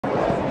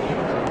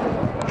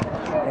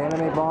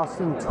Anime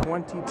Boston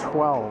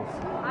 2012.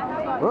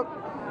 Whoop.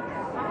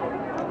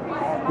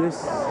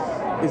 This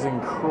is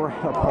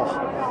incredible.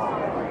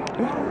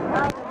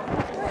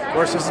 Of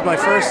course, this is my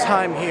first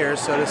time here,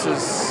 so this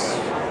is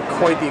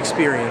quite the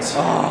experience.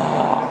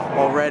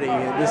 Already,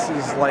 this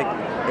is like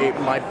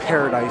my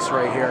paradise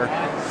right here.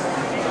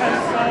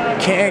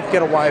 Can't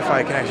get a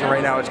Wi-Fi connection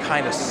right now, which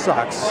kind of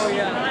sucks.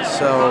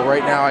 So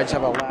right now I just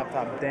have a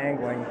laptop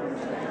dangling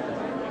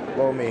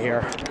below me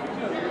here.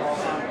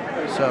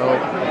 So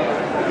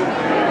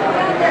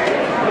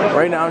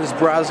right now I'm just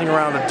browsing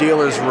around the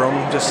dealer's room,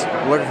 just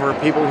looking for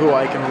people who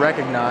I can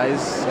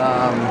recognize.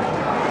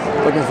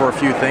 Looking for a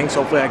few things.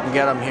 Hopefully I can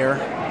get them here.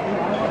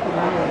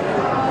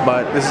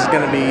 But this is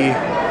going to be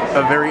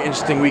a very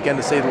interesting weekend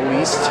to say the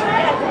least.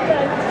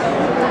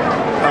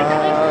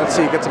 Let's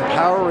see, got some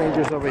Power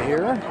Rangers over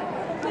here.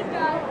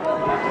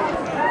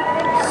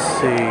 Let's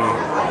see.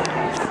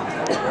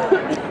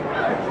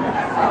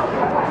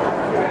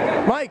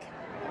 Mike!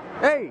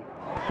 Hey!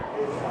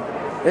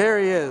 There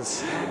he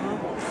is.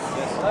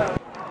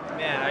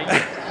 Man, are you...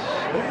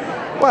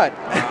 What?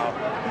 Wow.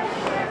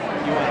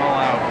 You went all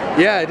out.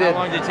 Yeah, I did.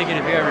 How long did it take you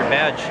to pick up your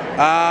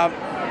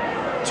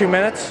badge? 2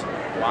 minutes.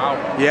 Wow.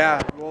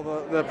 Yeah. Well,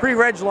 the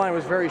pre-reg line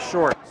was very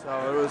short, so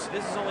it was...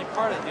 This is only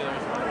part of the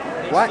dealer's room.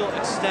 They What? still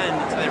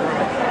extend to their room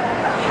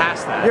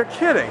past that. You're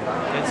kidding.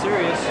 Get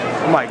serious.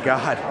 Oh my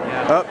god.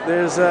 Yeah. Oh,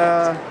 there's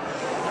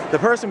the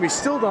person we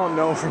still don't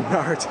know from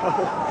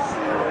Naruto.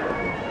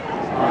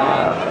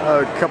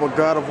 A couple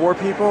God of War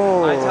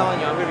people. I'm telling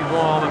you, I'm going to be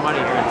blowing all my money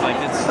here. It's like,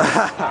 this is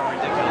how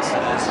ridiculous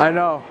it is. I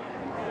know.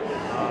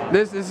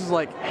 This is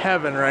like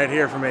heaven right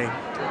here for me.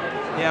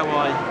 Yeah,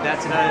 well,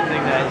 that's another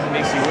thing that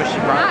makes you wish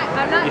you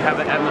have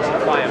an endless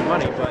supply of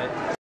money, but